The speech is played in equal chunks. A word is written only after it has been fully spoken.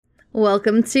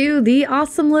Welcome to the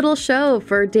awesome little show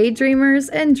for daydreamers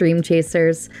and dream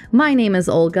chasers. My name is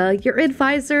Olga, your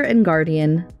advisor and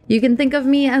guardian. You can think of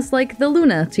me as like the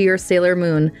Luna to your Sailor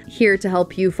Moon, here to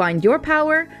help you find your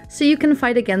power so you can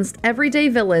fight against everyday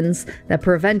villains that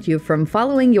prevent you from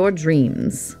following your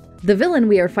dreams. The villain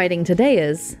we are fighting today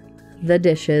is the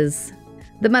dishes.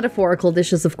 The metaphorical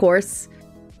dishes, of course.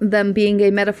 Them being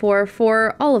a metaphor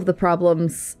for all of the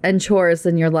problems and chores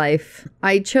in your life.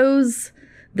 I chose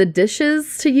the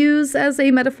dishes to use as a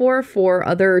metaphor for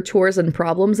other chores and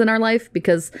problems in our life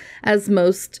because, as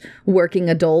most working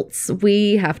adults,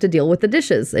 we have to deal with the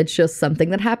dishes. It's just something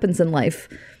that happens in life.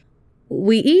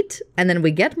 We eat, and then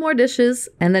we get more dishes,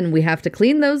 and then we have to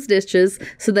clean those dishes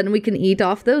so then we can eat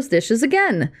off those dishes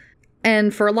again.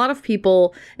 And for a lot of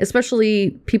people, especially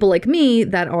people like me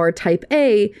that are type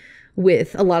A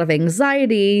with a lot of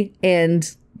anxiety and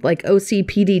like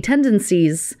OCPD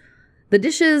tendencies, the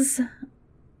dishes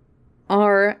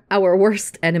are our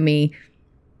worst enemy,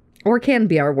 or can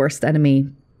be our worst enemy.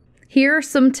 Here are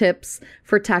some tips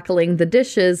for tackling the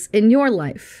dishes in your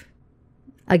life.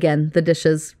 Again, the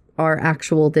dishes are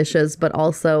actual dishes, but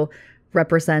also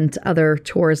represent other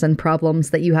chores and problems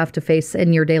that you have to face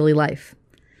in your daily life.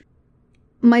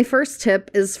 My first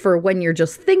tip is for when you're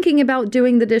just thinking about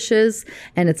doing the dishes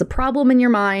and it's a problem in your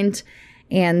mind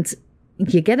and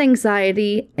you get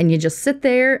anxiety and you just sit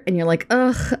there and you're like,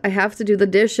 ugh, I have to do the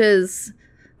dishes,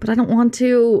 but I don't want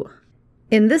to.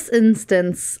 In this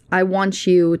instance, I want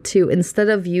you to, instead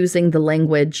of using the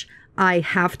language, I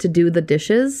have to do the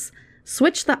dishes,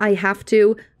 switch the I have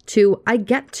to I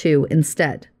get to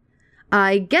instead.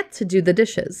 I get to do the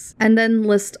dishes, and then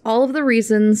list all of the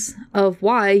reasons of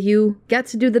why you get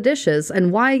to do the dishes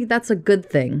and why that's a good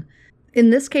thing. In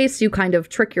this case, you kind of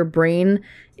trick your brain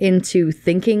into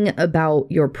thinking about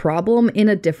your problem in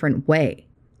a different way.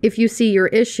 If you see your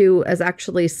issue as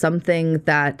actually something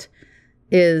that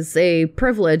is a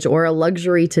privilege or a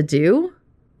luxury to do,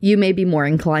 you may be more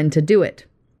inclined to do it.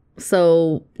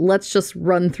 So let's just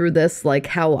run through this like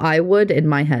how I would in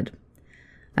my head.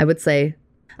 I would say,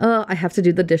 oh, I have to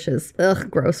do the dishes.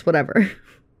 Ugh, gross, whatever.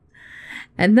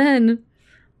 And then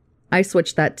I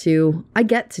switch that to, I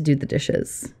get to do the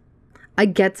dishes. I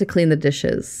get to clean the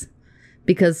dishes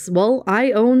because, well,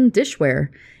 I own dishware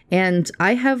and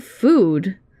I have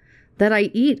food that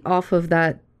I eat off of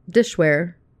that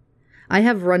dishware. I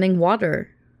have running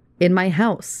water in my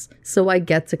house, so I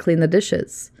get to clean the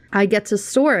dishes. I get to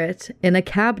store it in a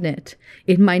cabinet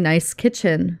in my nice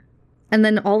kitchen. And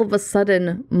then all of a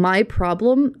sudden, my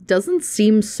problem doesn't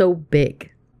seem so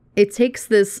big. It takes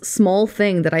this small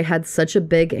thing that I had such a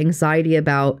big anxiety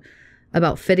about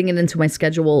fitting it into my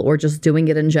schedule or just doing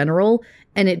it in general,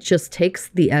 and it just takes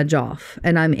the edge off,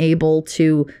 and I'm able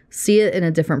to see it in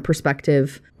a different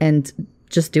perspective and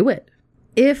just do it.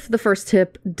 If the first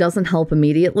tip doesn't help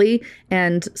immediately,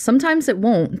 and sometimes it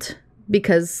won't,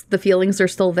 because the feelings are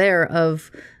still there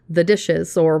of the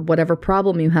dishes or whatever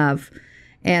problem you have.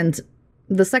 And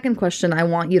the second question I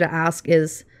want you to ask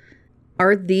is,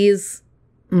 are these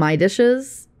my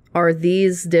dishes? Are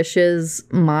these dishes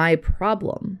my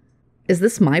problem? Is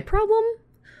this my problem?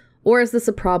 Or is this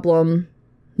a problem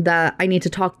that I need to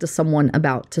talk to someone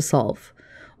about to solve?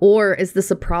 Or is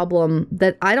this a problem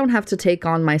that I don't have to take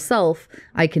on myself?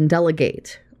 I can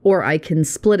delegate, or I can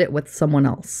split it with someone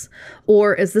else.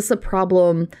 Or is this a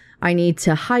problem I need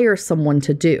to hire someone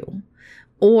to do?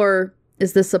 Or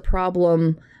is this a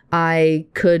problem I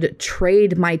could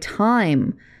trade my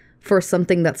time for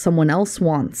something that someone else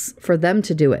wants for them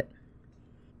to do it?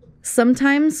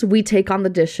 Sometimes we take on the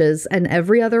dishes and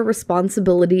every other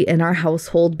responsibility in our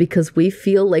household because we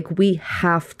feel like we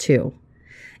have to.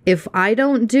 If I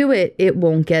don't do it, it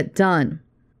won't get done.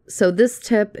 So this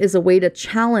tip is a way to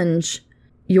challenge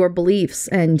your beliefs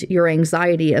and your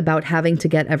anxiety about having to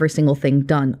get every single thing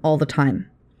done all the time.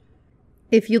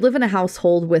 If you live in a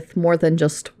household with more than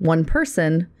just one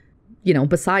person,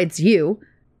 besides you,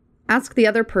 ask the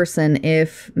other person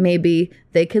if maybe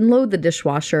they can load the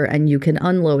dishwasher and you can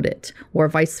unload it, or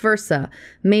vice versa.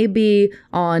 Maybe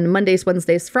on Mondays,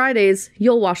 Wednesdays, Fridays,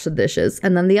 you'll wash the dishes,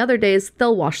 and then the other days,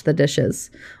 they'll wash the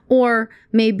dishes. Or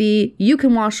maybe you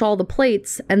can wash all the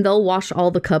plates and they'll wash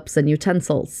all the cups and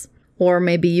utensils. Or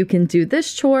maybe you can do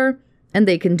this chore and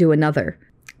they can do another.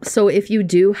 So if you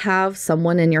do have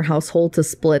someone in your household to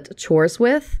split chores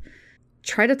with,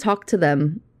 try to talk to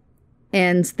them.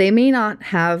 And they may not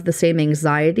have the same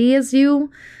anxiety as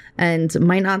you and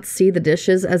might not see the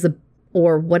dishes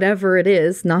or whatever it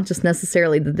is, not just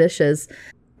necessarily the dishes.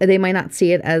 They might not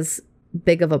see it as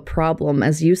big of a problem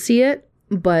as you see it,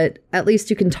 but at least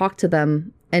you can talk to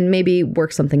them and maybe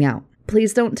work something out.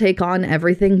 Please don't take on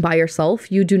everything by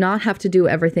yourself. You do not have to do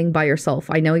everything by yourself.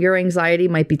 I know your anxiety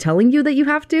might be telling you that you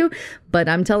have to, but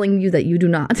I'm telling you that you do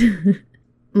not.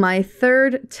 My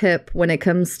third tip when it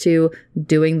comes to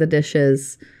doing the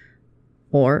dishes,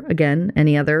 or again,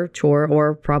 any other chore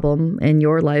or problem in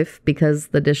your life, because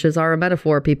the dishes are a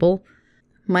metaphor, people.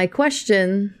 My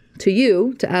question to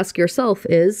you to ask yourself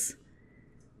is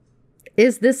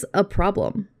this a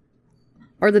problem?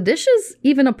 Are the dishes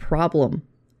even a problem?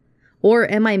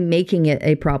 Or am I making it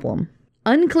a problem?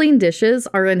 Unclean dishes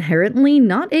are inherently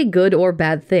not a good or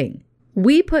bad thing.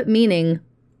 We put meaning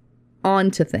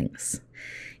onto things.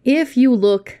 If you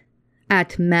look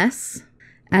at mess,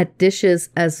 at dishes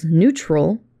as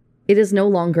neutral, it is no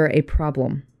longer a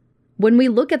problem. When we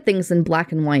look at things in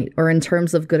black and white, or in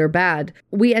terms of good or bad,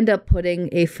 we end up putting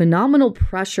a phenomenal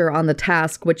pressure on the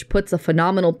task, which puts a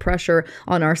phenomenal pressure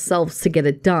on ourselves to get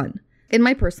it done. In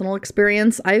my personal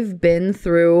experience, I've been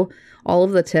through all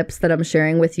of the tips that I'm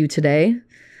sharing with you today,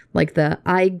 like the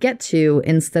I get to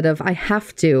instead of I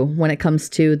have to when it comes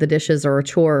to the dishes or a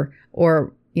chore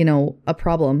or, a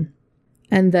problem.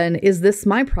 And then, is this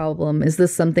my problem? Is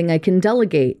this something I can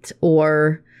delegate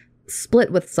or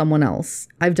split with someone else?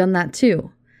 I've done that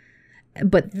too.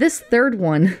 But this third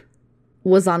one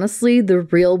was honestly the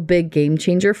real big game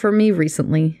changer for me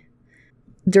recently.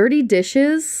 Dirty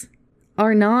dishes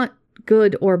are not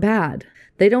good or bad.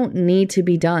 They don't need to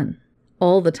be done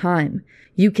all the time.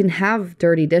 You can have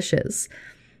dirty dishes.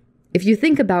 If you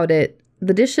think about it,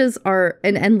 the dishes are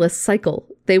an endless cycle.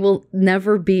 They will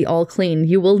never be all clean.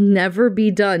 You will never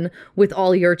be done with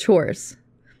all your chores.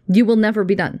 You will never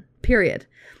be done, period.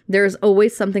 There's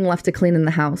always something left to clean in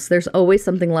the house. There's always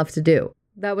something left to do.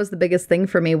 That was the biggest thing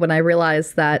for me when I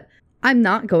realized that I'm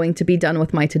not going to be done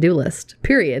with my to-do list,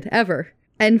 period, ever.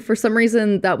 And for some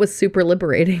reason, that was super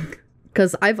liberating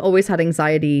because I've always had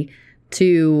anxiety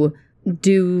to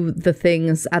do the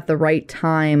things at the right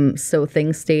time so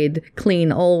things stayed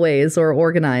clean always or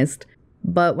organized.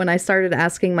 But when I started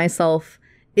asking myself,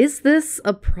 is this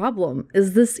a problem?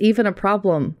 Is this even a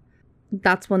problem?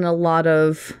 That's when a lot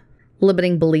of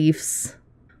limiting beliefs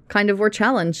kind of were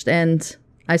challenged and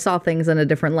I saw things in a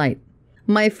different light.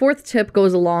 My fourth tip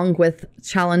goes along with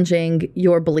challenging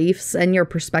your beliefs and your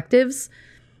perspectives.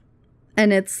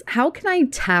 And it's, how can I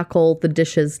tackle the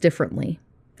dishes differently?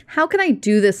 How can I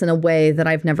do this in a way that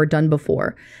I've never done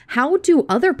before? How do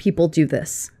other people do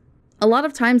this? A lot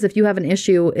of times, if you have an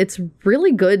issue, it's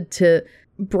really good to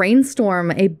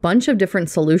brainstorm a bunch of different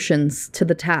solutions to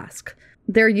the task.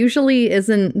 There usually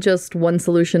isn't just one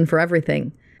solution for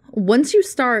everything. Once you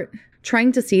start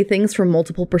trying to see things from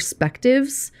multiple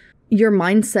perspectives, your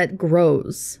mindset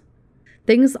grows.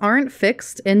 Things aren't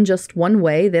fixed in just one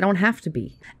way. They don't have to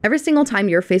be. Every single time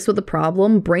you're faced with a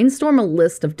problem, brainstorm a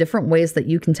list of different ways that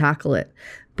you can tackle it.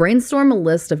 Brainstorm a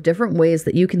list of different ways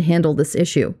that you can handle this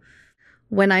issue.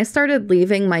 When I started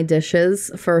leaving my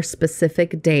dishes for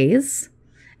specific days,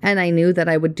 and I knew that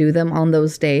I would do them on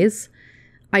those days,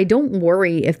 I don't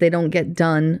worry if they don't get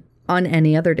done on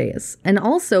any other days. And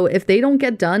also, if they don't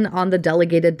get done on the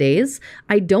delegated days,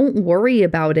 I don't worry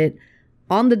about it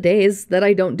on the days that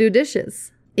I don't do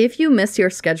dishes. If you miss your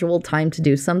scheduled time to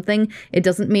do something, it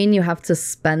doesn't mean you have to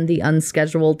spend the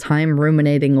unscheduled time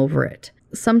ruminating over it.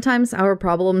 Sometimes our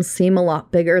problems seem a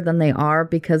lot bigger than they are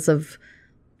because of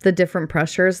the different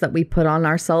pressures that we put on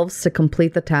ourselves to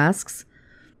complete the tasks.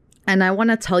 And I want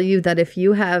to tell you that if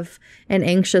you have an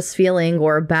anxious feeling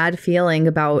or a bad feeling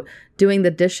about doing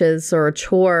the dishes or a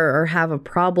chore or have a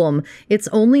problem, it's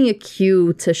only a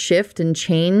cue to shift and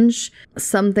change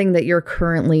something that you're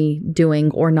currently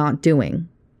doing or not doing.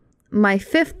 My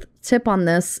fifth tip on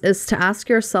this is to ask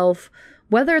yourself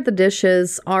whether the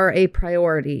dishes are a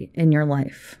priority in your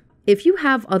life. If you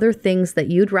have other things that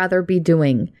you'd rather be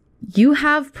doing, you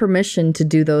have permission to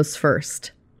do those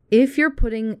first. If you're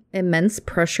putting immense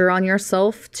pressure on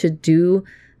yourself to do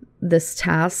this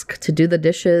task, to do the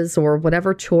dishes or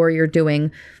whatever chore you're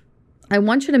doing, I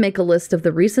want you to make a list of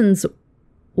the reasons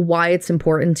why it's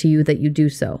important to you that you do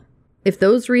so. If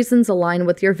those reasons align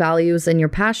with your values and your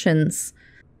passions,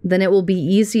 then it will be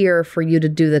easier for you to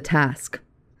do the task.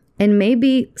 And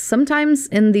maybe sometimes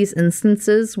in these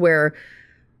instances where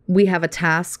we have a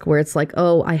task where it's like,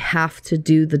 oh, I have to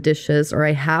do the dishes or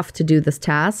I have to do this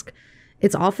task,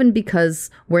 it's often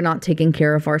because we're not taking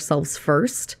care of ourselves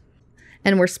first,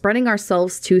 and we're spreading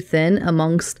ourselves too thin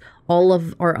amongst all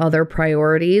of our other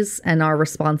priorities and our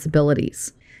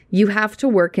responsibilities. You have to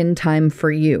work in time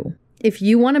for you. If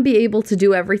you want to be able to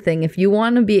do everything, if you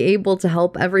want to be able to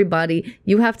help everybody,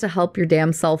 you have to help your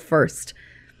damn self first.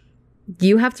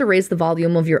 You have to raise the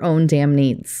volume of your own damn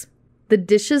needs. The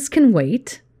dishes can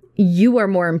wait. you are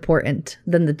more important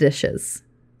than the dishes.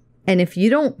 And if you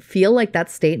don't feel like that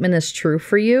statement is true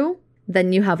for you,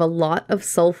 then you have a lot of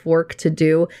self-work to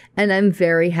do, and I'm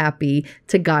very happy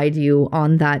to guide you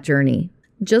on that journey.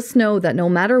 Just know that no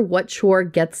matter what chore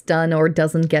gets done or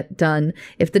doesn't get done,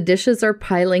 if the dishes are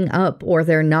piling up or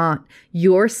they're not,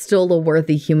 you're still a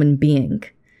worthy human being.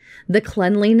 The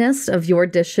cleanliness of your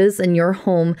dishes in your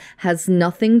home has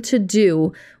nothing to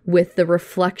do with the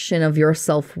reflection of your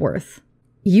self-worth.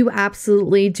 You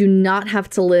absolutely do not have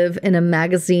to live in a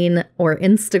magazine or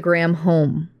Instagram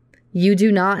home. You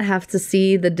do not have to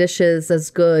see the dishes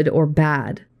as good or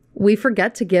bad. We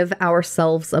forget to give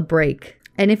ourselves a break.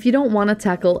 And if you don't want to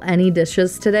tackle any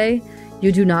dishes today,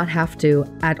 you do not have to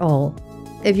at all.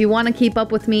 If you want to keep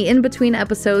up with me in between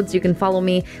episodes, you can follow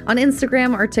me on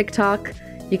Instagram or TikTok.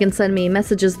 You can send me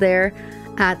messages there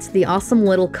at The Awesome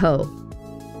Little Co.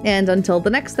 And until the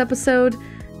next episode,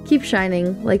 keep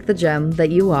shining like the gem that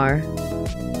you are.